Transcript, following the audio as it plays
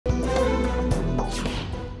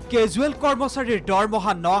casual কৰ্মচাৰীৰ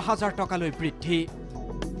দৰমহা ৯,০০০ টকালৈ বৃদ্ধি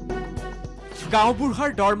গাঁওবুঢ়াৰ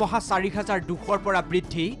দৰমহা ৪,২০০ৰ পৰা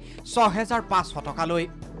বৃদ্ধি ৬,৫০০ টকালৈ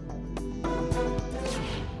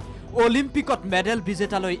অলিম্পিকত মেডেল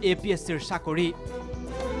বিজেতালৈ APSCৰ চাকৰি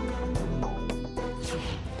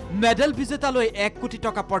মেডেল বিজেতালৈ ১ কোটি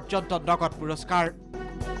টকা পৰ্যন্ত নগদ পুৰস্কাৰ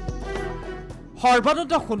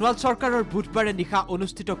সৰ্বানন্দ সোণোৱাল চৰকাৰৰ বুধবাৰে নিশা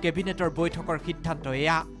অনুষ্ঠিত কেবিনেটৰ বৈঠকৰ সিদ্ধান্ত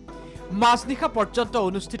এয়া মাজনিশা পৰ্যন্ত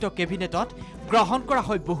অনুষ্ঠিত কেবিনেটত গ্ৰহণ কৰা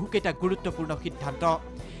হয় বহুকেইটা গুৰুত্বপূৰ্ণ সিদ্ধান্ত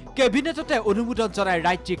কেবিনেটতে অনুমোদন জনায়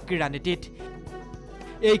ৰাজ্যিক ক্ৰীড়া নীতিত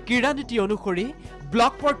এই ক্ৰীড়া নীতি অনুসৰি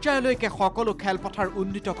ব্লক পৰ্যায়লৈকে সকলো খেলপথাৰ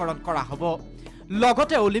উন্নীতকৰণ কৰা হ'ব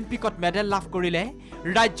লগতে অলিম্পিকত মেডেল লাভ কৰিলে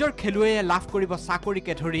ৰাজ্যৰ খেলুৱৈয়ে লাভ কৰিব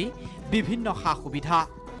চাকৰিকে ধৰি বিভিন্ন সা সুবিধা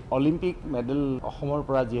অলিম্পিক মেডেল অসমৰ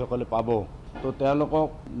পৰা যিসকলে পাব তো তেওঁলোকক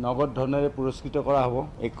নগদ ধনেৰে পুৰস্কৃত কৰা হ'ব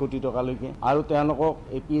 1 কোটি টকালৈকে আৰু তেওঁলোকক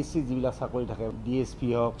APSC যিবিলাক চাকৰি থাকে DSP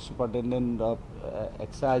হওক সুপাৰিনটেণ্ডেণ্ট অফ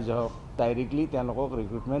এক্সাইজ হওক ডাইৰেক্টলি তেওঁলোকক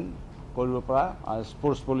ৰিক্ৰুটমেণ্ট কৰিব পৰা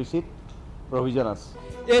স্পৰ্টছ পলিচিত প্ৰভিজন আছে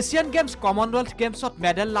এছিয়ান গেমছ কমনৱেলথ গেমছত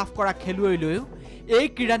মেডেল লাভ কৰা খেলুৱৈলৈও এই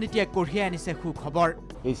ক্ৰীড়া নীতিয়ে কঢ়িয়াই আনিছে সুখবৰ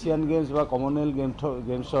এছিয়ান গেমছ বা কমনৱেলথ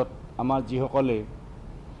গেমছত আমাৰ যিসকলে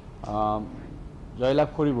জয়লাভ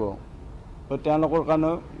কৰিব তো তেওঁলোকৰ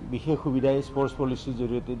কাৰণে বিশেষ সুবিধা স্পৰ্টছ পলিচিৰ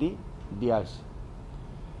জৰিয়তে দিয়া হৈছে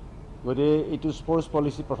গতিকে এইটো স্পৰ্টছ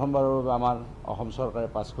পলিচি প্ৰথমবাৰৰ বাবে আমাৰ অসম চৰকাৰে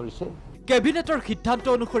পাছ কৰিছে কেবিনেটৰ সিদ্ধান্ত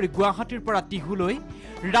অনুসৰি গুৱাহাটীৰ পৰা টিহুলৈ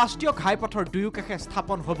ৰাষ্ট্ৰীয় ঘাইপথৰ দুয়োকাষে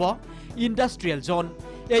স্থাপন হ'ব ইণ্ডাষ্ট্ৰিয়েল জোন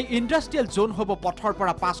এই ইণ্ডাষ্ট্ৰিয়েল জোন হ'ব পথৰ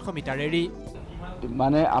পৰা 500 মিটাৰ এৰি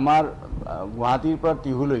মানে আমাৰ গুৱাহাটীৰ পৰা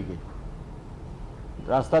টিহুলৈকে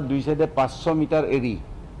ৰাস্তাৰ দুই চাইডে 500 মিটাৰ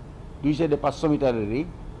এৰি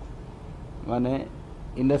মানে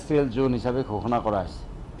ইণ্ডাষ্ট্ৰিয়েল জোন হিচাপে ঘোষণা কৰা হৈছে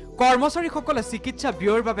কৰ্মচাৰীসকলে চিকিৎসা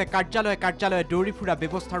ব্যয়ৰ বাবে কাৰ্যালয়ে দৌৰি ফুৰা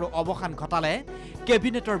ব্যৱস্থাৰো অৱসান ঘটালে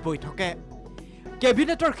কেবিনেটৰ বৈঠকে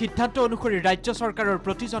কেবিনেটৰ সিদ্ধান্ত অনুসৰি ৰাজ্য চৰকাৰৰ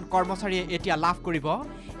প্ৰতিজন কৰ্মচাৰীয়ে এতিয়া লাভ কৰিব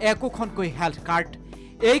একোখনকৈ হেল্থ কাৰ্ড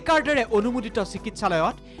এই কাৰ্ডেৰে অনুমোদিত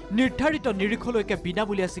চিকিৎসালয়ত নিৰ্ধাৰিত নিৰীক্ষলৈকে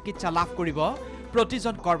বিনামূলীয়া চিকিৎসা লাভ কৰিব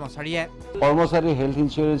প্ৰতিজন কৰ্মচাৰীয়ে কৰ্মচাৰী হেল্থ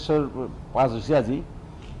ইঞ্চুৰেঞ্চৰ পাছ হৈছে আজি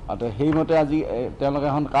আৰু সেইমতে আজি তেওঁলোকে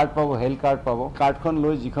এখন কাৰ্ড পাব হেল্থ কাৰ্ড পাব কাৰ্ডখন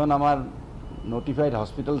লৈ যিখন আমাৰ নটিফাইড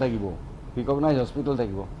হস্পিটেল থাকিব ৰিকগনাইজ হস্পিটেল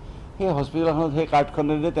থাকিব সেই হস্পিটেলখনত সেই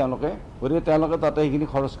কাৰ্ডখনেৰে তেওঁলোকে তাতে সেইখিনি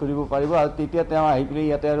খৰচ কৰিব পাৰিব আৰু তেতিয়া তেওঁ আহি পেলাই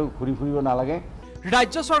ইয়াতে আৰু ঘূৰি ফুৰিব নালাগে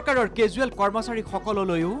ৰাজ্য চৰকাৰৰ কেজুৱেল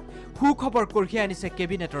কৰ্মচাৰীসকললৈও সুখবৰ কঢ়িয়াই আনিছে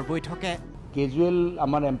কেবিনেটৰ বৈঠকে কেজুৱেল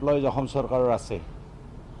আমাৰ এমপ্লয়িজ অসম চৰকাৰৰ আছে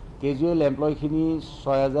কেজুৱেল এমপ্লয়িখিনি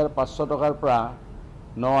 6,500 টকাৰ পৰা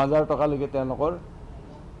 9,000 টকালৈকে তেওঁলোকৰ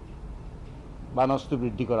বানস্তু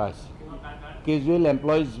বৃদ্ধি কৰা হৈছে কেজুৱেল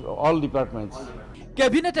এমপ্লয়িজ অল ডিপাৰ্টমেণ্টছ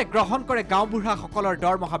কেবিনেটে গ্ৰহণ কৰে গাঁওবুঢ়াসকলৰ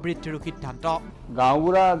দৰমহা বৃদ্ধিৰ সিদ্ধান্ত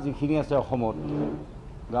গাঁওবুঢ়া যিখিনি আছে অসমত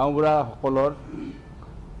গাঁওবুঢ়াসকলৰ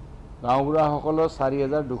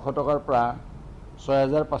 4,200 টকাৰ পৰা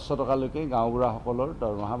 6,500 টকালৈকে গাঁওবুঢ়াসকলৰ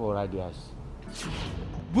দৰমহা বঢ়াই দিয়া হৈছে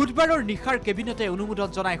বুধবাৰৰ নিশাৰ কেবিনেটে অনুমোদন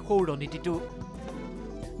জনায় সৌৰ নীতিটো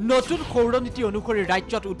নতুন সৌৰ নীতি অনুসৰি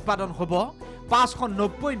ৰাজ্যত উৎপাদন হ'ব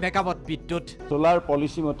 590 মেগাৱাট বিদ্যুৎ সোলাৰ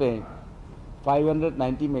পলিচি মতে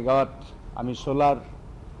 590 মেগাৱাট আমি সোলাৰ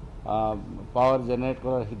পাৱাৰ জেনেৰেট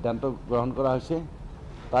কৰাৰ সিদ্ধান্ত গ্ৰহণ কৰা হৈছে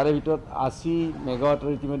তাৰে ভিতৰত 80 মেগাৱাটৰ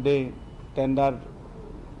ইতিমধ্যে টেণ্ডাৰ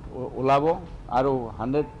ওলাব আৰু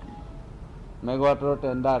 100 মেগাৱাটৰ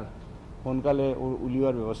টেণ্ডাৰ সোনকালে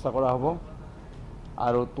উলিওৱাৰ ব্যৱস্থা কৰা হ'ব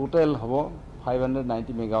আৰু টোটেল হ'ব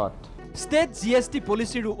 590 মেগাৱাট ষ্টেট GST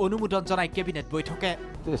পলিচিৰো অনুমোদন জনায় কেবিনেট বৈঠকে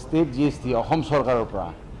ষ্টেট GST অসম চৰকাৰৰ পৰা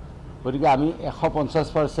গতিকে আমি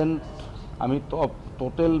 150% আমি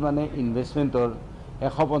টোটেল মানে ইনভেষ্টমেণ্টৰ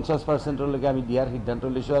 150%লৈকে আমি দিয়াৰ সিদ্ধান্ত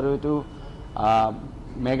লৈছোঁ আৰু এইটো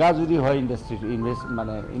মেগা যদি হয়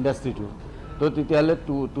ইণ্ডাষ্ট্ৰিটো তো তেতিয়াহ'লে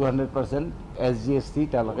 200% SGST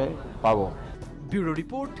তেওঁলোকে পাব ব্যুৰো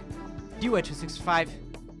ৰিপৰ্ট DY365